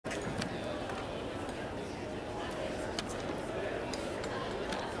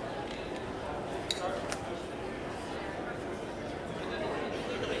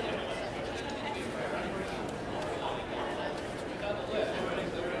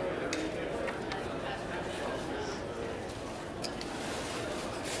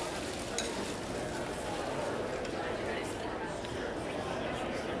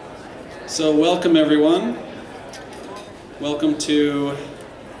So welcome everyone. Welcome to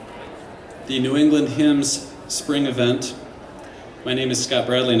the New England Himss spring event. My name is Scott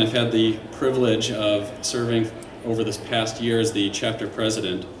Bradley and I've had the privilege of serving over this past year as the chapter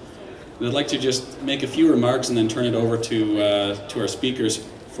president. And I'd like to just make a few remarks and then turn it over to our speakers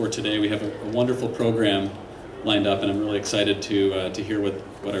for today. We have a wonderful program lined up and I'm really excited to hear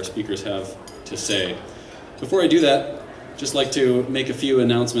what our speakers have to say. Before I do that, just like to make a few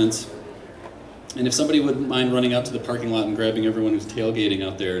announcements. And if somebody wouldn't mind running out to the parking lot and grabbing everyone who's tailgating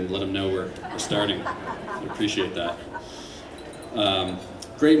out there and let them know we're starting, I'd appreciate that.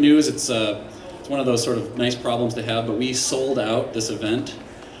 Great news, it's one of those sort of nice problems to have, but we sold out this event.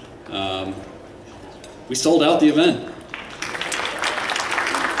 We sold out the event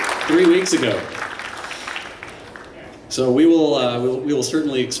 3 weeks ago. So we will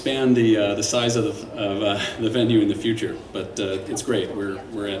certainly expand the size of the venue in the future, but it's great.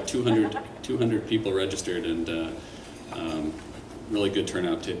 We're at 200 people registered and really good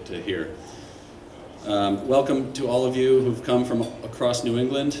turnout to hear. Welcome to all of you who've come from across New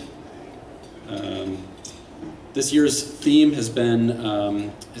England. This year's theme has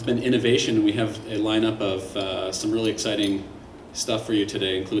been innovation. We have a lineup of some really exciting stuff for you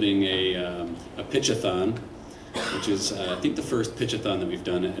today, including a Pitch-a-thon, which is, I think, the first Pitch-a-thon that we've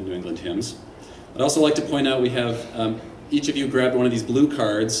done at New England Himss. I'd also like to point out we have, each of you grabbed one of these blue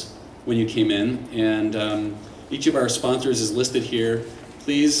cards when you came in, and each of our sponsors is listed here.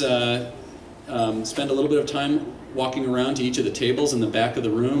 Please spend a little bit of time walking around to each of the tables in the back of the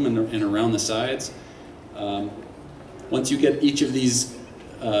room and around the sides. Once you get each of these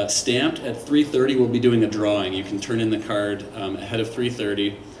stamped, at 3:30 we'll be doing a drawing. You can turn in the card ahead of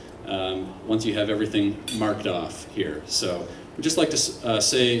 3:30. Once you have everything marked off here. So we'd just like to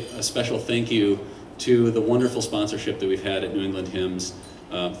say a special thank you to the wonderful sponsorship that we've had at New England Himss.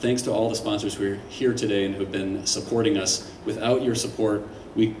 Thanks to all the sponsors who are here today and who have been supporting us. Without your support,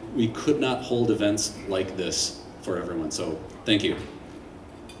 we could not hold events like this for everyone. So thank you.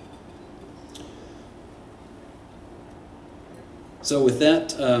 So with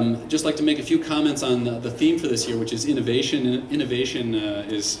that, just like to make a few comments on the theme for this year, which is innovation. Innovation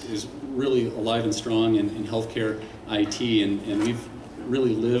is really alive and strong in healthcare IT, and we've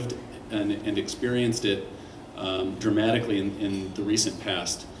really lived and experienced it dramatically in the recent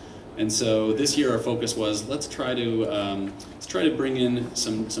past. And so this year our focus was let's try to bring in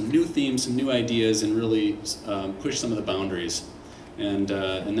some new themes, some new ideas, and really push some of the boundaries. And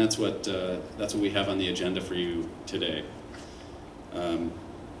that's what we have on the agenda for you today.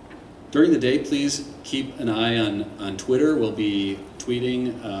 During the day, please keep an eye on Twitter. We'll be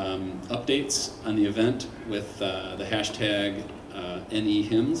tweeting updates on the event with the hashtag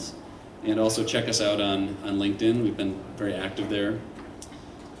NEHIMSS, and also check us out on LinkedIn. We've been very active there.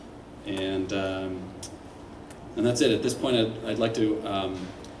 And that's it. At this point, I would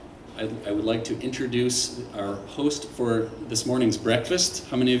like to introduce our host for this morning's breakfast.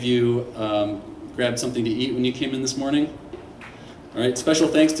 How many of you grabbed something to eat when you came in this morning? All right, special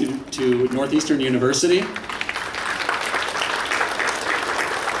thanks to Northeastern University.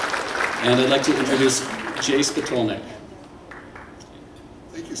 And I'd like to introduce Jay Spitolnik.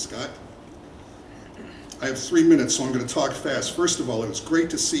 Thank you, Scott. I have 3 minutes, so I'm going to talk fast. First of all, it was great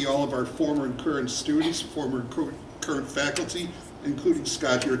to see all of our former and current students, former and current faculty, including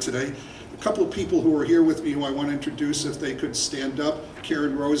Scott here today. A couple of people who are here with me who I want to introduce, if they could stand up,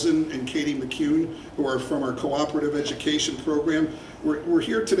 Karen Rosen and Katie McCune, who are from our cooperative education program. We're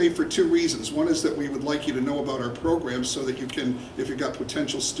here today for two reasons. One is that we would like you to know about our program so that you can, if you've got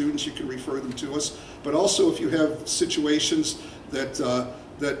potential students, you can refer them to us. But also if you have situations that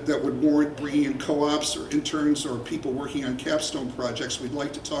would warrant bringing in co-ops or interns or people working on capstone projects, we'd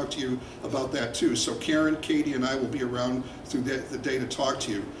like to talk to you about that too. So Karen, Katie, and I will be around through the day to talk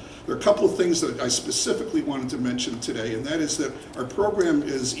to you. There are a couple of things that I specifically wanted to mention today, and that is that our program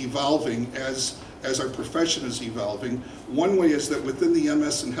is evolving as our profession is evolving. One way is that within the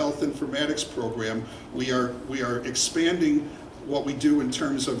MS in Health Informatics program, we are expanding what we do in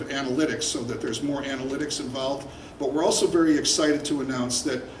terms of analytics so that there's more analytics involved. But we're also very excited to announce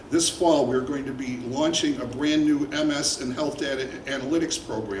that this fall we're going to be launching a brand new MS in Health Data Analytics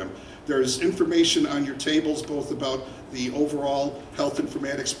program. There's information on your tables both about the overall Health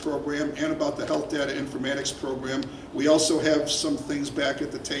Informatics program and about the Health Data Informatics program. We also have some things back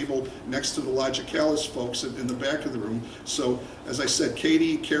at the table next to the Logicalis folks in the back of the room. So as I said,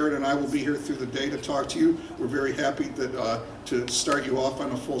 Katie, Karen, and I will be here through the day to talk to you. We're very happy that, to start you off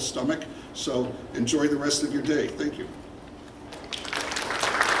on a full stomach. So enjoy the rest of your day. Thank you.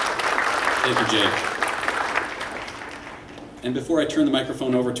 Thank you, Jay. And before I turn the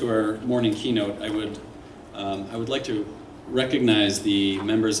microphone over to our morning keynote, I would like to recognize the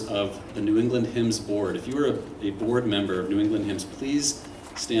members of the New England Himss board. If you are a board member of New England Himss, please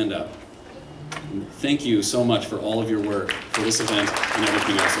stand up. And thank you so much for all of your work for this event and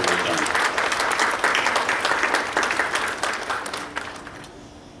everything else that we've done.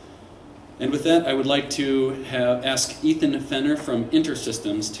 And with that, I would like to ask Ethan Fenner from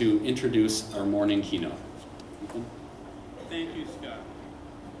InterSystems to introduce our morning keynote. Ethan? Thank you, Scott.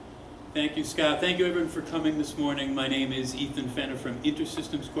 Thank you, Scott. Thank you, everyone, for coming this morning. My name is Ethan Fenner from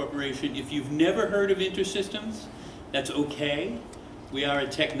InterSystems Corporation. If you've never heard of InterSystems, that's okay. We are a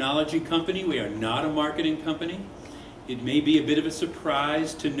technology company. We are not a marketing company. It may be a bit of a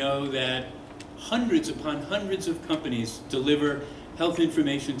surprise to know that hundreds upon hundreds of companies deliver health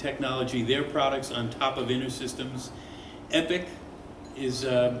information technology, their products on top of InterSystems. Epic is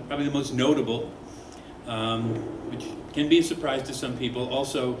probably the most notable, which can be a surprise to some people.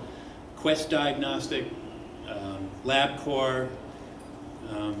 Also, Quest Diagnostic, LabCorp,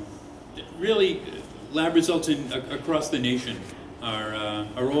 really lab results across the nation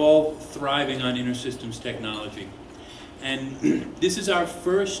are all thriving on InterSystems technology. And this is our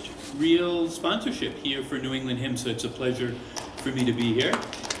first real sponsorship here for New England Himss, so it's a pleasure for me to be here.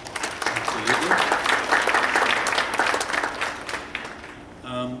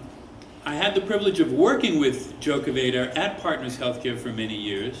 I had the privilege of working with Joe Kvedar at Partners Healthcare for many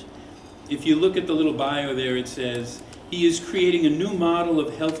years. If you look at the little bio there, it says, he is creating a new model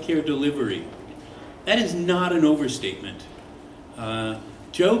of healthcare delivery. That is not an overstatement.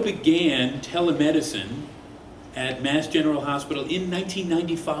 Joe began telemedicine at Mass General Hospital in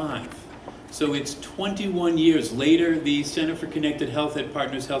 1995. So it's 21 years later, the Center for Connected Health at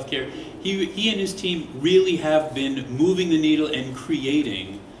Partners Healthcare, he and his team really have been moving the needle and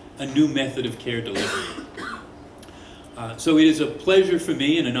creating a new method of care delivery. So it is a pleasure for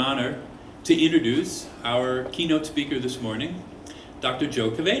me and an honor to introduce our keynote speaker this morning, Dr.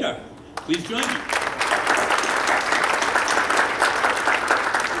 Joe Kvedar. Please join me.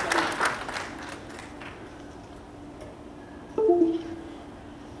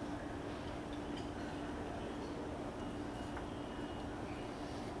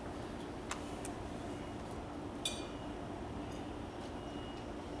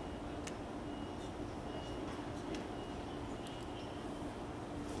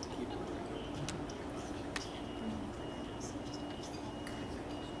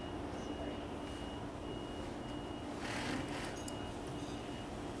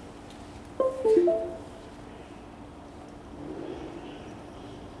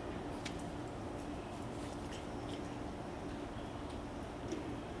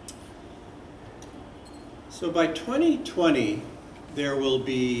 So by 2020, there will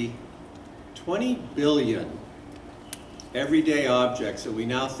be 20 billion everyday objects that we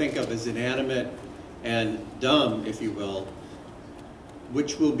now think of as inanimate and dumb, if you will,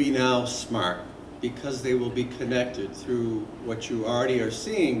 which will be now smart because they will be connected through what you already are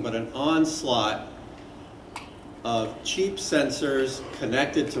seeing, but an onslaught of cheap sensors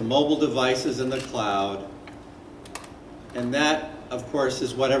connected to mobile devices in the cloud. And that, of course,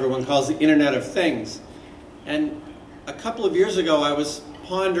 is what everyone calls the Internet of Things. And a couple of years ago, I was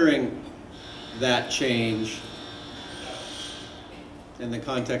pondering that change in the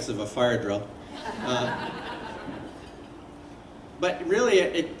context of a fire drill. But really,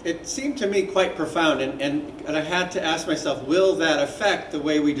 it seemed to me quite profound, and I had to ask myself, will that affect the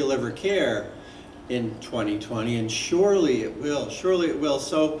way we deliver care in 2020? And surely it will, surely it will.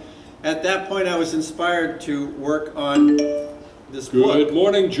 So at that point, I was inspired to work on this book. Good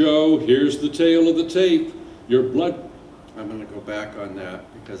morning, Joe. Here's the tale of the tape. Your blood... I'm going to go back on that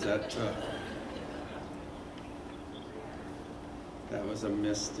because that was a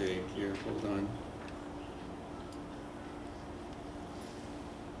mistake here. Hold on.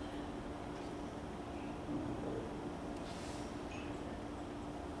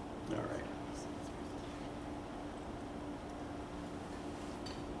 All right.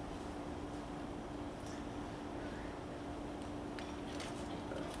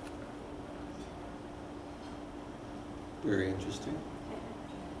 Very interesting.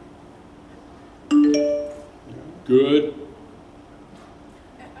 Good.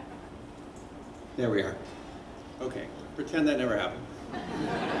 There we are. Okay, pretend that never happened.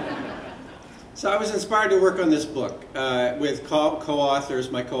 So I was inspired to work on this book with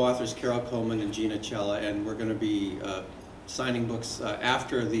co-authors, my co-authors Carol Coleman and Gina Cella, and we're going to be signing books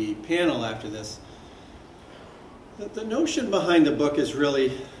after the panel after this. The notion behind the book is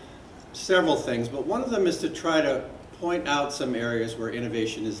really several things, but one of them is to try to point out some areas where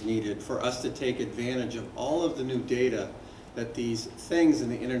innovation is needed for us to take advantage of all of the new data that these things in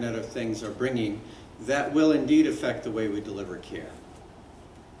the Internet of Things are bringing that will indeed affect the way we deliver care.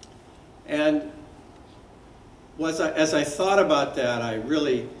 And as I thought about that, I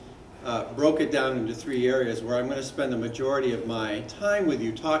really broke it down into 3 areas where I'm going to spend the majority of my time with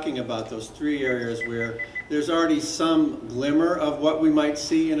you talking about those 3 areas where there's already some glimmer of what we might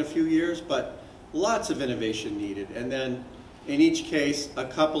see in a few years, but lots of innovation needed. And then in each case, a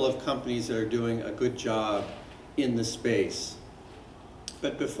couple of companies that are doing a good job in the space.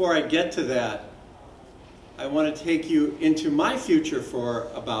 But before I get to that, I want to take you into my future for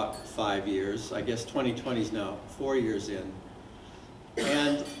about 5 years. I guess 2020 is now 4 years in.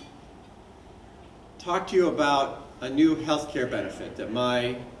 And talk to you about a new healthcare benefit that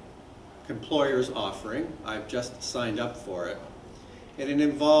my employer is offering. I've just signed up for it. And it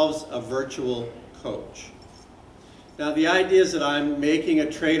involves a virtual coach. Now the idea is that I'm making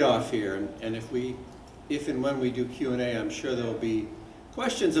a trade-off here, and if and when we do Q&A, I'm sure there will be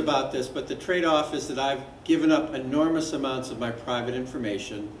questions about this, but the trade-off is that I've given up enormous amounts of my private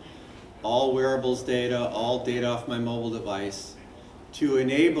information, all wearables data, all data off my mobile device, to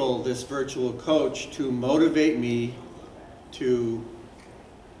enable this virtual coach to motivate me to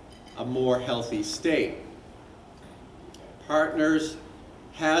a more healthy state. Partners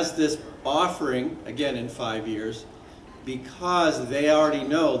has this offering, again in 5 years, because they already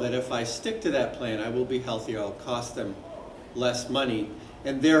know that if I stick to that plan, I will be healthier, I'll cost them less money,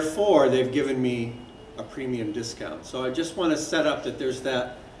 and therefore they've given me a premium discount. So I just want to set up that there's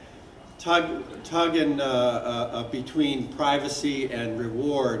that tug between privacy and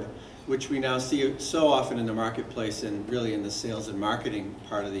reward, which we now see so often in the marketplace and really in the sales and marketing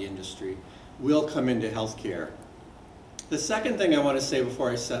part of the industry, will come into healthcare. The second thing I want to say before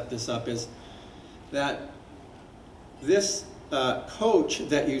I set this up is that this coach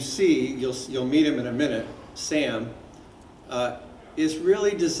that you see, you'll meet him in a minute, Sam, is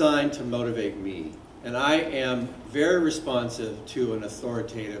really designed to motivate me. And I am very responsive to an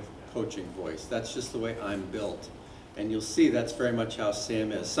authoritative coaching voice. That's just the way I'm built. And you'll see that's very much how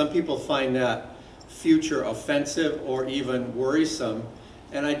Sam is. Some people find that future offensive or even worrisome.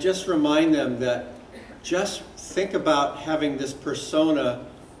 And I just remind them that just think about having this persona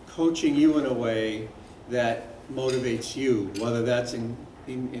coaching you in a way that motivates you, whether that's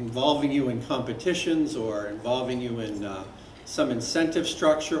involving you in competitions or involving you in some incentive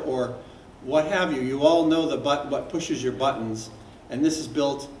structure or what have you. You all know what pushes your buttons, and this is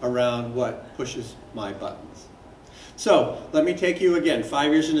built around what pushes my buttons. So let me take you again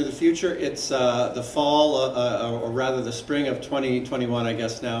 5 years into the future. It's the fall, or rather the spring of 2021, I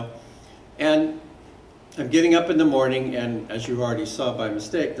guess now. And I'm getting up in the morning, and as you already saw by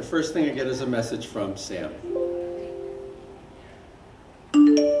mistake, the first thing I get is a message from Sam.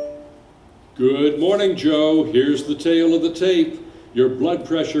 Good morning, Joe. Here's the tale of the tape. Your blood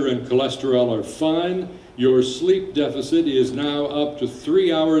pressure and cholesterol are fine. Your sleep deficit is now up to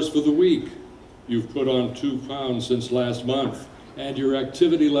 3 hours for the week. You've put on 2 pounds since last month, and your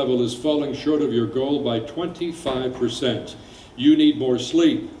activity level is falling short of your goal by 25%. You need more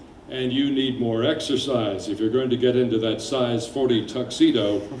sleep, and you need more exercise if you're going to get into that size 40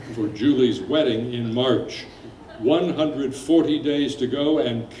 tuxedo for Julie's wedding in March. 140 days to go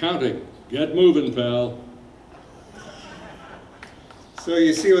and counting. Get moving, pal. So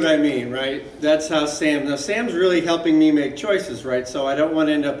you see what I mean, right? That's how Sam, now Sam's really helping me make choices, right? So I don't want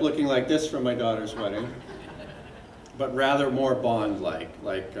to end up looking like this for my daughter's wedding, but rather more Bond-like,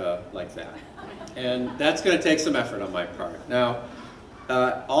 like that. And that's going to take some effort on my part. Now,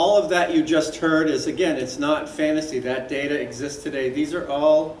 all of that you just heard is, again, it's not fantasy. That data exists today. These are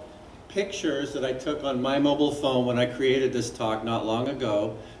all pictures that I took on my mobile phone when I created this talk not long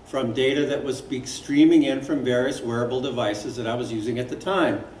ago, from data that was streaming in from various wearable devices that I was using at the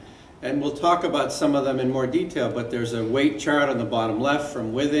time. And we'll talk about some of them in more detail, but there's a weight chart on the bottom left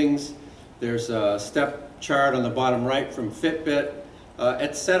from Withings, there's a step chart on the bottom right from Fitbit,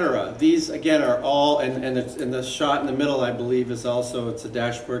 etc. These, again, are all, and the shot in the middle, I believe, is also, it's a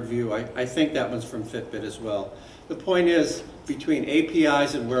dashboard view. I think that one's from Fitbit as well. The point is, between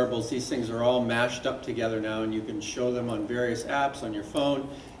APIs and wearables, these things are all mashed up together now, and you can show them on various apps on your phone.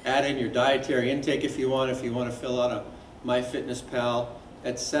 Add in your dietary intake if you want to fill out a MyFitnessPal,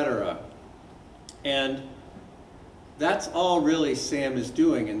 etc. And that's all really Sam is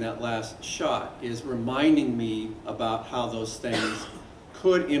doing in that last shot, is reminding me about how those things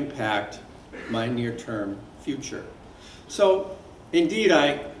could impact my near-term future. So indeed,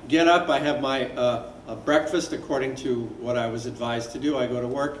 I get up, I have my breakfast according to what I was advised to do. I go to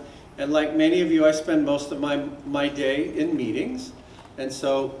work, and like many of you, I spend most of my day in meetings. And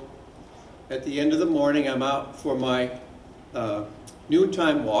so at the end of the morning, I'm out for my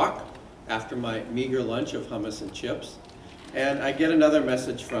noontime walk after my meager lunch of hummus and chips, and I get another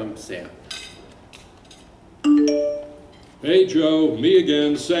message from Sam. Hey Joe, me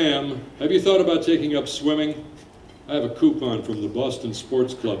again, Sam. Have you thought about taking up swimming? I have a coupon from the Boston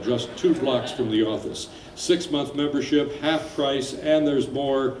Sports Club just 2 blocks from the office. 6-month membership, half price, and there's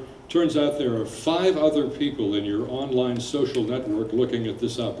more. Turns out there are 5 other people in your online social network looking at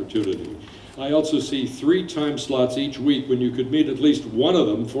this opportunity. I also see 3 time slots each week when you could meet at least one of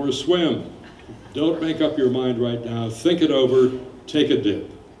them for a swim. Don't make up your mind right now. Think it over. Take a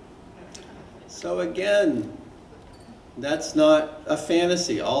dip. So again, that's not a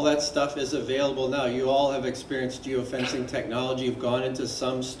fantasy. All that stuff is available now. You all have experienced geofencing technology. You've gone into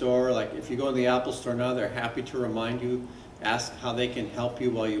some store, like if you go in the Apple store now, they're happy to remind you, ask how they can help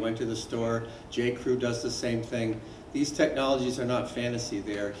you while you went to the store. J.Crew does the same thing. These technologies are not fantasy.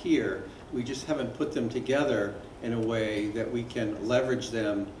 They are here. We just haven't put them together in a way that we can leverage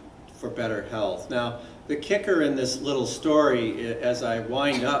them for better health. Now, the kicker in this little story, as I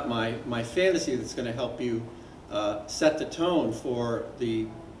wind up my fantasy that's going to help you set the tone for the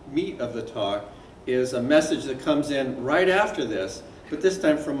meat of the talk, is a message that comes in right after this, but this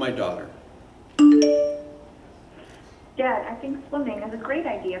time from my daughter. Dad, I think swimming is a great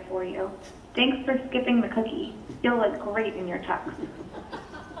idea for you. Thanks for skipping the cookie. You'll look great in your tux.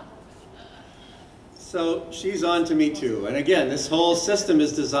 So she's on to me too. And again, this whole system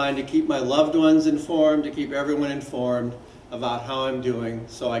is designed to keep my loved ones informed, to keep everyone informed about how I'm doing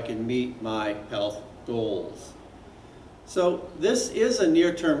so I can meet my health goals. So this is a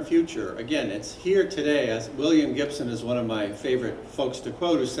near-term future. Again, it's here today, as William Gibson is one of my favorite folks to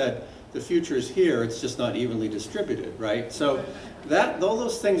quote, who said, the future is here, it's just not evenly distributed, right? So all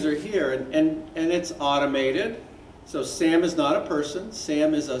those things are here, and it's automated. So SAM is not a person.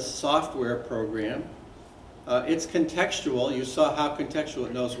 SAM is a software program. It's contextual. You saw how contextual.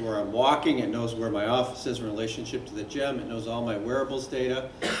 It knows where I'm walking. It knows where my office is in relationship to the gym. It knows all my wearables data.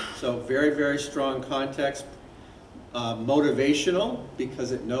 So very, very strong context. Motivational,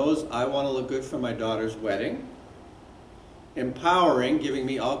 because it knows I want to look good for my daughter's wedding. Empowering, giving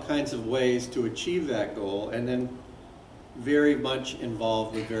me all kinds of ways to achieve that goal. And then very much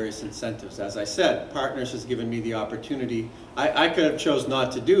involved with various incentives. As I said, Partners has given me the opportunity. I could have chose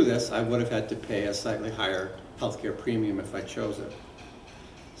not to do this. I would have had to pay a slightly higher healthcare premium if I chose it.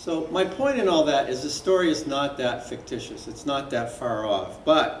 So my point in all that is the story is not that fictitious. It's not that far off.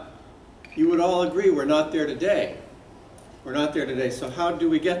 But you would all agree we're not there today. We're not there today. So how do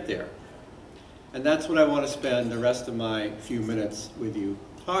we get there? And that's what I want to spend the rest of my few minutes with you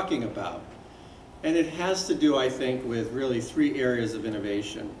talking about. And it has to do, I think, with really 3 areas of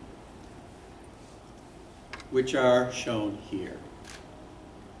innovation, which are shown here.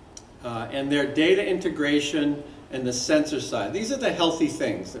 And they're data integration and the sensor side. These are the healthy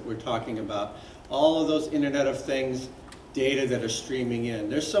things that we're talking about. All of those Internet of Things data that are streaming in.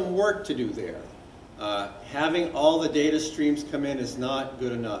 There's some work to do there. Having all the data streams come in is not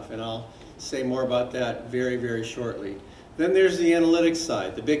good enough, and I'll say more about that very, very shortly. Then there's the analytics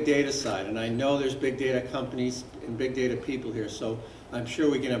side, the big data side, and I know there's big data companies and big data people here, so I'm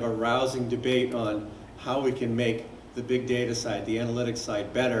sure we can have a rousing debate on how we can make the big data side, the analytics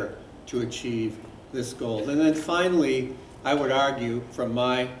side, better to achieve this goal. And then finally, I would argue from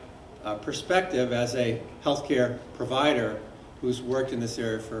my perspective as a healthcare provider who's worked in this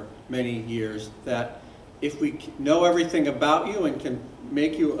area for many years, that if we know everything about you and can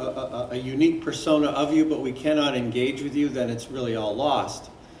make you a unique persona of you, but we cannot engage with you, then it's really all lost.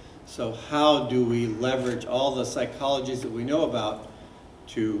 So how do we leverage all the psychologies that we know about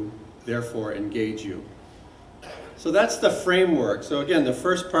to therefore engage you? So that's the framework. So again, the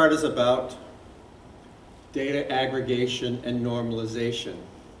first part is about data aggregation and normalization.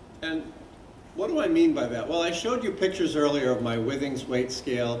 And what do I mean by that? Well, I showed you pictures earlier of my Withings weight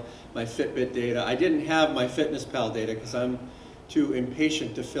scale, my Fitbit data. I didn't have my FitnessPal data because I'm too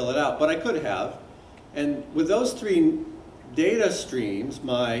impatient to fill it out, but I could have. And with those 3 data streams,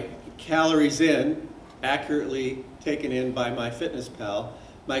 my calories in, accurately taken in by my FitnessPal,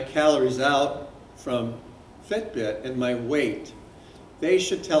 my calories out from Fitbit, and my weight, they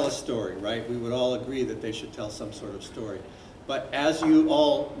should tell a story, right? We would all agree that they should tell some sort of story. But as you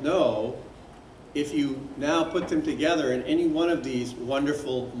all know, if you now put them together in any one of these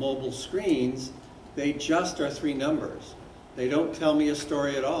wonderful mobile screens, they just are 3 numbers. They don't tell me a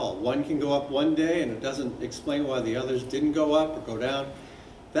story at all. One can go up one day and it doesn't explain why the others didn't go up or go down.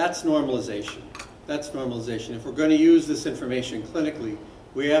 That's normalization. That's normalization. If we're going to use this information clinically,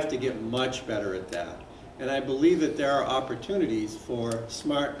 we have to get much better at that. And I believe that there are opportunities for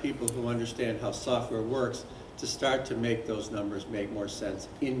smart people who understand how software works to start to make those numbers make more sense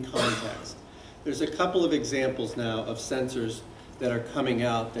in context. There's a couple of examples now of sensors that are coming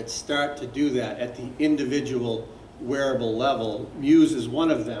out that start to do that at the individual wearable level. Muse is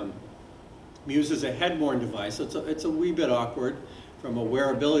one of them. Muse is a head-worn device, so it's a wee bit awkward from a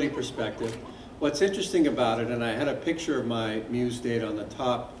wearability perspective. What's interesting about it, and I had a picture of my Muse data on the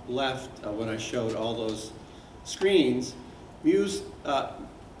top left when I showed all those screens. Muse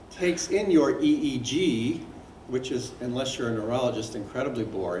takes in your EEG, which is, unless you're a neurologist, incredibly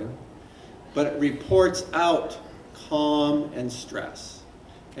boring, but it reports out calm and stress.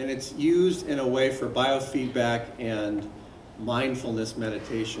 And it's used in a way for biofeedback and mindfulness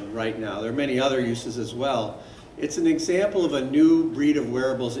meditation right now. There are many other uses as well. It's an example of a new breed of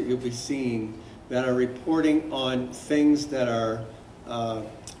wearables that you'll be seeing that are reporting on things that are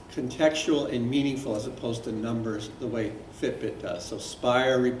contextual and meaningful as opposed to numbers the way Fitbit does. So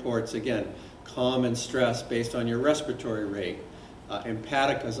Spire reports, again, calm and stress based on your respiratory rate.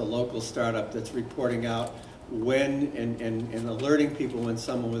 Empatica is a local startup that's reporting out when and alerting people when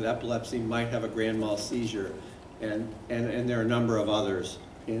someone with epilepsy might have a grand mal seizure. And there are a number of others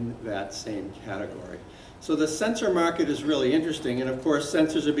in that same category. So the sensor market is really interesting, and of course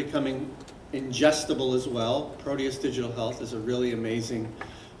sensors are becoming ingestible as well. Proteus Digital Health is a really amazing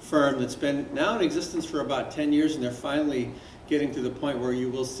firm that's been now in existence for about 10 years, and they're finally getting to the point where you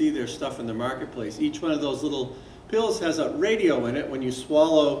will see their stuff in the marketplace. Each one of those little pills has a radio in it. When you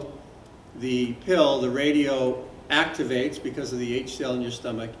swallow the pill, the radio activates because of the HCl in your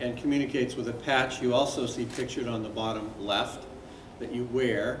stomach and communicates with a patch you also see pictured on the bottom left that you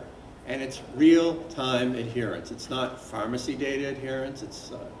wear, and it's real-time adherence. It's not pharmacy data adherence.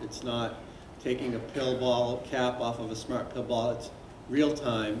 It's not taking a pill ball cap off of a smart pill ball. It's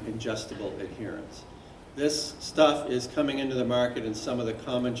real-time ingestible adherence. This stuff is coming into the market in some of the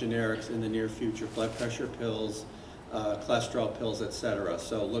common generics in the near future: blood pressure pills, cholesterol pills, etc.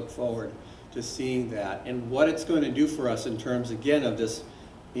 So look forward to seeing that and what it's going to do for us in terms, again, of this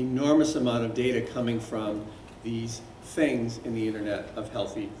enormous amount of data coming from these things in the Internet of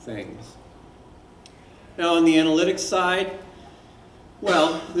Healthy Things. Now, on the analytics side,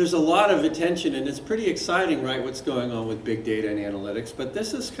 well, there's a lot of attention, and it's pretty exciting, right, what's going on with big data and analytics, but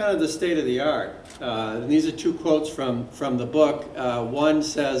this is kind of the state of the art. And these are two quotes from the book. One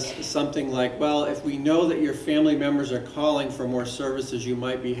says something like, well, if we know that your family members are calling for more services, you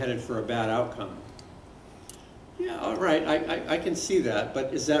might be headed for a bad outcome. Yeah, all right, I can see that,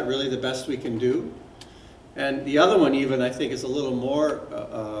 but is that really the best we can do? And the other one even, I think, is a little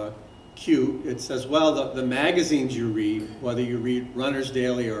more cute. It says, well, the magazines you read, whether you read Runner's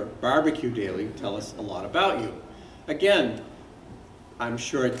Daily or Barbecue Daily, tell us a lot about you. Again, I'm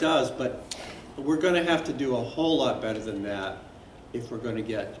sure it does, but we're going to have to do a whole lot better than that if we're going to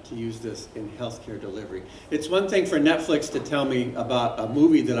get to use this in healthcare delivery. It's one thing for Netflix to tell me about a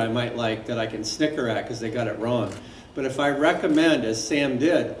movie that I might like that I can snicker at because they got it wrong. But if I recommend, as Sam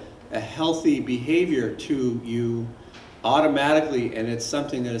did, a healthy behavior to you automatically, and it's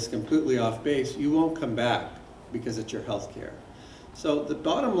something that is completely off base, you won't come back because it's your health care. So the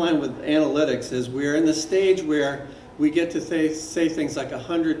bottom line with analytics is we're in the stage where we get to say things like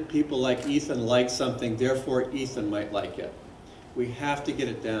 100 people like Ethan like something, therefore Ethan might like it. We have to get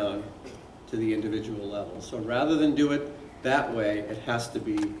it down to the individual level. So rather than do it that way, it has to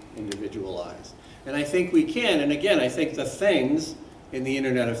be individualized. And I think we can, and again, I think the things in the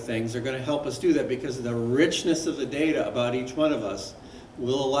Internet of Things are going to help us do that because the richness of the data about each one of us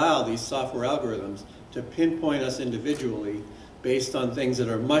will allow these software algorithms to pinpoint us individually based on things that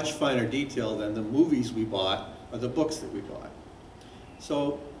are much finer detail than the movies we bought or the books that we bought.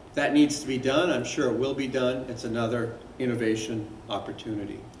 So that needs to be done. I'm sure it will be done. It's another innovation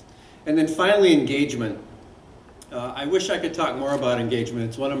opportunity. And then finally, engagement. I wish I could talk more about engagement.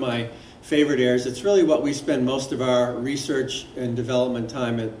 It's one of my favorite areas. It's really what we spend most of our research and development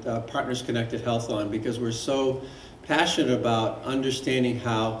time at Partners Connected Health on, because we're so passionate about understanding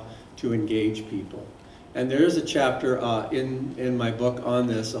how to engage people. And there is a chapter in my book on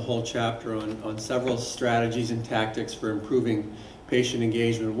this, a whole chapter on several strategies and tactics for improving patient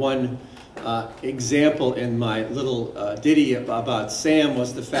engagement. One example in my little ditty about Sam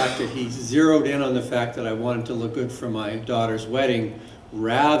was the fact that he zeroed in on the fact that I wanted to look good for my daughter's wedding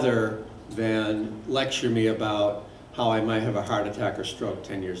rather than lecture me about how I might have a heart attack or stroke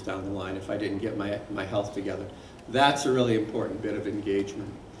 10 years down the line if I didn't get my health together. That's a really important bit of engagement.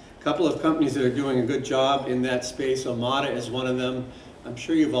 A couple of companies that are doing a good job in that space, Omada is one of them. I'm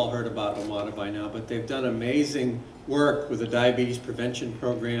sure you've all heard about Omada by now, but they've done amazing work with a diabetes prevention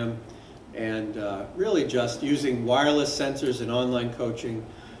program and really just using wireless sensors and online coaching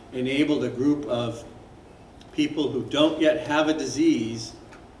enabled a group of people who don't yet have a disease.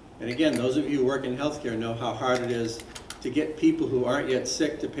 And again, those of you who work in healthcare know how hard it is to get people who aren't yet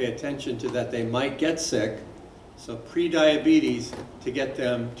sick to pay attention to that they might get sick. So pre-diabetes, to get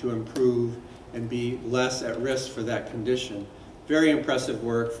them to improve and be less at risk for that condition. Very impressive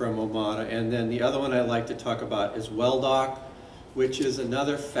work from Omada. And then the other one I'd like to talk about is WellDoc, which is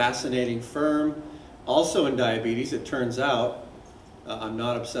another fascinating firm, also in diabetes, it turns out. I'm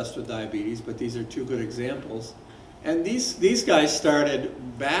not obsessed with diabetes, but these are two good examples. And these guys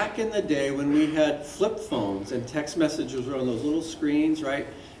started back in the day when we had flip phones and text messages were on those little screens, right?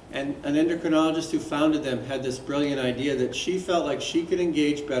 And an endocrinologist who founded them had this brilliant idea that she felt like she could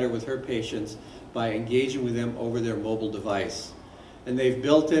engage better with her patients by engaging with them over their mobile device. And they've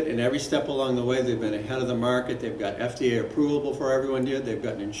built it, and every step along the way they've been ahead of the market. They've got FDA approval before everyone did. They've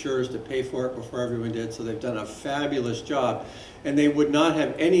gotten insurers to pay for it before everyone did. So they've done a fabulous job. And they would not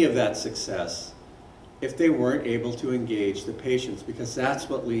have any of that success if they weren't able to engage the patients, because that's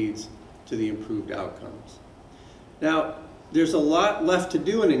what leads to the improved outcomes. Now, there's a lot left to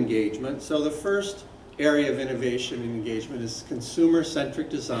do in engagement. So the first area of innovation and engagement is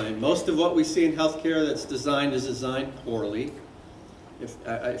consumer-centric design. Most of what we see in healthcare that's designed is designed poorly.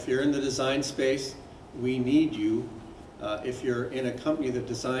 If you're in the design space, we need you. If you're in a company that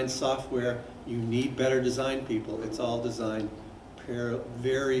designs software, you need better design people. It's all designed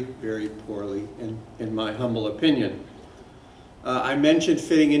very, very poorly, in my humble opinion. I mentioned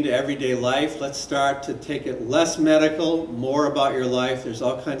fitting into everyday life. Let's start to take it less medical, more about your life. There's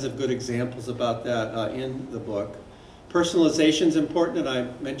all kinds of good examples about that in the book. Personalization is important, and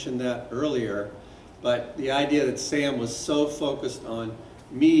I mentioned that earlier. But the idea that Sam was so focused on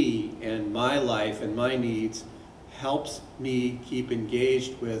me and my life and my needs helps me keep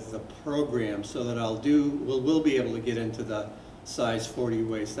engaged with the program so that we'll be able to get into the size 40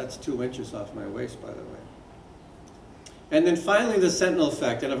 waist. That's 2 inches off my waist, by the way. And then finally, the sentinel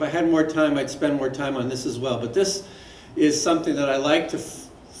effect. And if I had more time, I'd spend more time on this as well. But this is something that I like to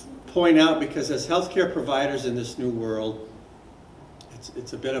point out, because as healthcare providers in this new world,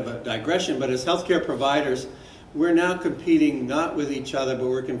 it's a bit of a digression, but as healthcare providers, we're now competing not with each other, but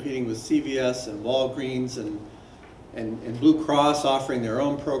we're competing with CVS and Walgreens and Blue Cross offering their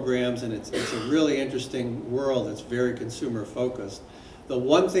own programs, and it's a really interesting world that's very consumer focused. The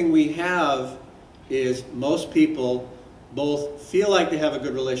one thing we have is most people both feel like they have a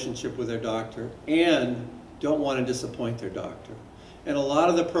good relationship with their doctor and don't want to disappoint their doctor. And a lot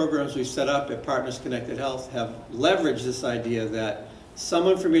of the programs we've set up at Partners Connected Health have leveraged this idea that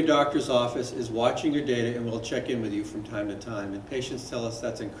someone from your doctor's office is watching your data and will check in with you from time to time. And patients tell us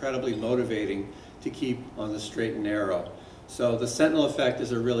that's incredibly motivating to keep on the straight and narrow. So the sentinel effect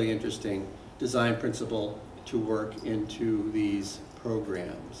is a really interesting design principle to work into these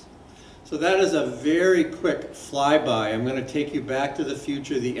programs. So that is a very quick flyby. I'm going to take you back to the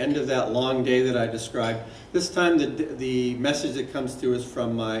future, the end of that long day that I described. This time the message that comes through is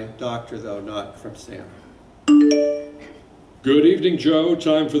from my doctor, though, not from Sam. Good evening, Joe.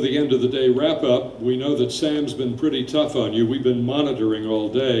 Time for the end of the day wrap-up. We know that Sam's been pretty tough on you. We've been monitoring all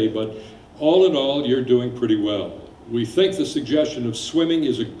day, but all in all, you're doing pretty well. We think the suggestion of swimming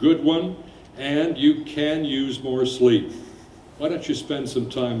is a good one, and you can use more sleep. Why don't you spend some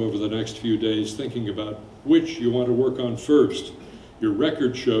time over the next few days thinking about which you want to work on first? Your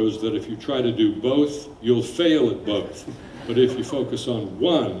record shows that if you try to do both, you'll fail at both. But if you focus on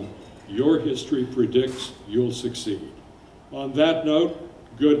one, your history predicts you'll succeed. On that note,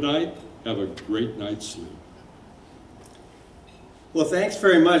 good night. Have a great night's sleep. Well, thanks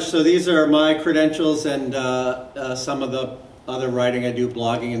very much. So these are my credentials and some of the other writing I do,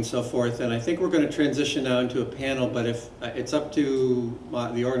 blogging and so forth. And I think we're going to transition now into a panel, but if it's up to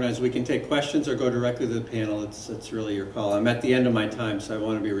the organizers, we can take questions or go directly to the panel. It's really your call. I'm at the end of my time, so I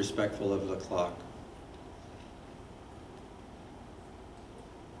want to be respectful of the clock.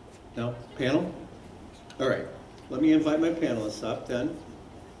 No? Panel? All right. Let me invite my panelists up then.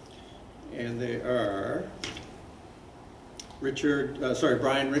 And they are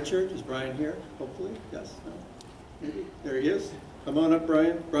Brian Richard. Is Brian here, hopefully? Yes? No? Maybe? There he is. Come on up,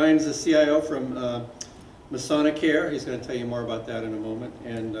 Brian. Brian's the CIO from Masonacare. He's going to tell you more about that in a moment.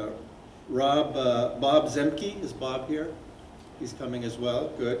 And Bob Zemke. Is Bob here? He's coming as well.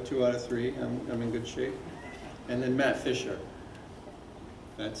 Good. 2 out of 3. I'm in good shape. And then Matt Fisher.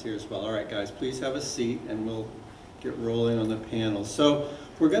 That's here as well. All right, guys, please have a seat, and we'll get rolling on the panel. So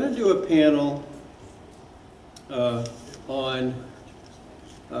we're going to do a panel on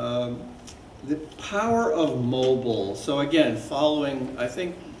the power of mobile. So again,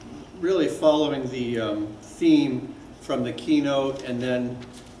 really following the theme from the keynote, and then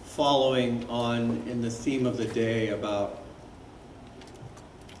following on in the theme of the day about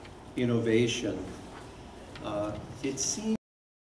innovation. It seems